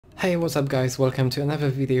Hey, what's up guys, welcome to another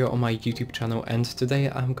video on my YouTube channel, and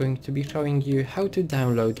today I'm going to be showing you how to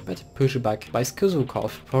download Pushback by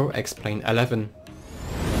Skuzulkov for Explain 11.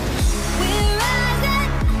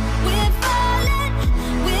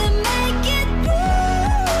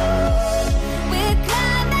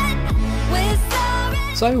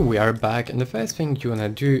 So we are back, and the first thing you wanna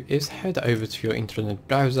do is head over to your internet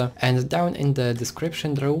browser, and down in the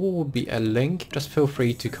description there will be a link. Just feel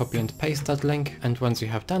free to copy and paste that link, and once you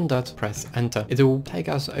have done that, press enter. It will take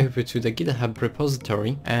us over to the GitHub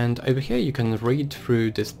repository, and over here you can read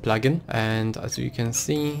through this plugin, and as you can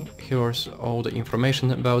see, here's all the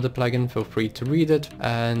information about the plugin. Feel free to read it,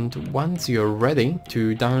 and once you're ready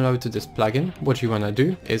to download this plugin, what you wanna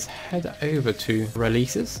do is head over to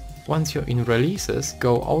releases. Once you're in releases,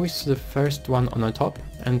 go always to the first one on the top,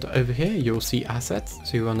 and over here you'll see assets,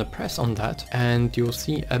 so you want to press on that and you'll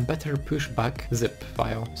see a better pushback zip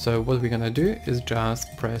file. So what we're gonna do is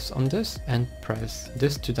just press on this and press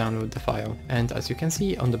this to download the file, and as you can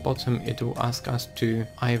see on the bottom it will ask us to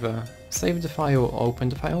either save the file or open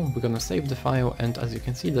the file. We're gonna save the file, and as you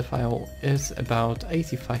can see the file is about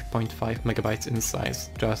 85.5 megabytes in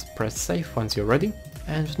size. Just press save once you're ready.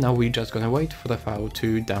 And now we're just gonna wait for the file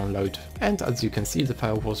to download. And as you can see, the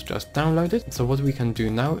file was just downloaded. So what we can do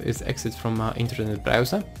now is exit from our internet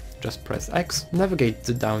browser. Just press X, navigate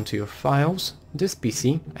down to your files, this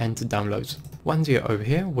PC, and downloads. Once you're over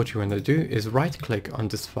here, what you want to do is right click on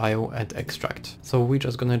this file and extract. So we're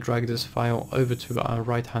just gonna drag this file over to our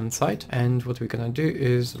right hand side, and what we're gonna do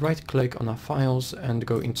is right click on our files and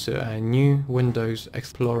go into a new Windows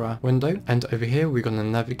Explorer window, and over here we're gonna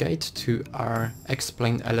navigate to our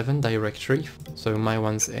Explain 11 directory. So my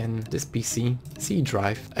one's in this PC, C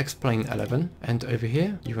drive, Explain 11, and over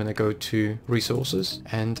here you wanna go to resources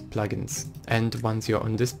and plugins. And once you're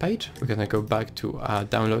on this page, we're gonna go back to our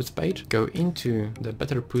downloads page, go into the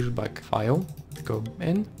Better Pushback file, go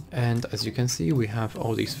in, and as you can see we have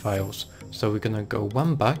all these files. So we're gonna go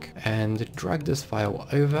one back and drag this file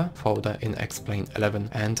over folder in Explain 11,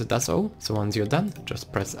 and that's all. So once you're done,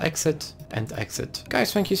 just press exit and exit.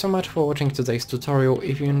 Guys, thank you so much for watching today's tutorial.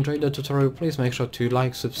 If you enjoyed the tutorial, please make sure to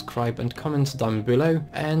like, subscribe and comment down below,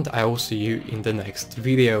 and I will see you in the next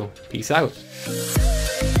video. Peace out.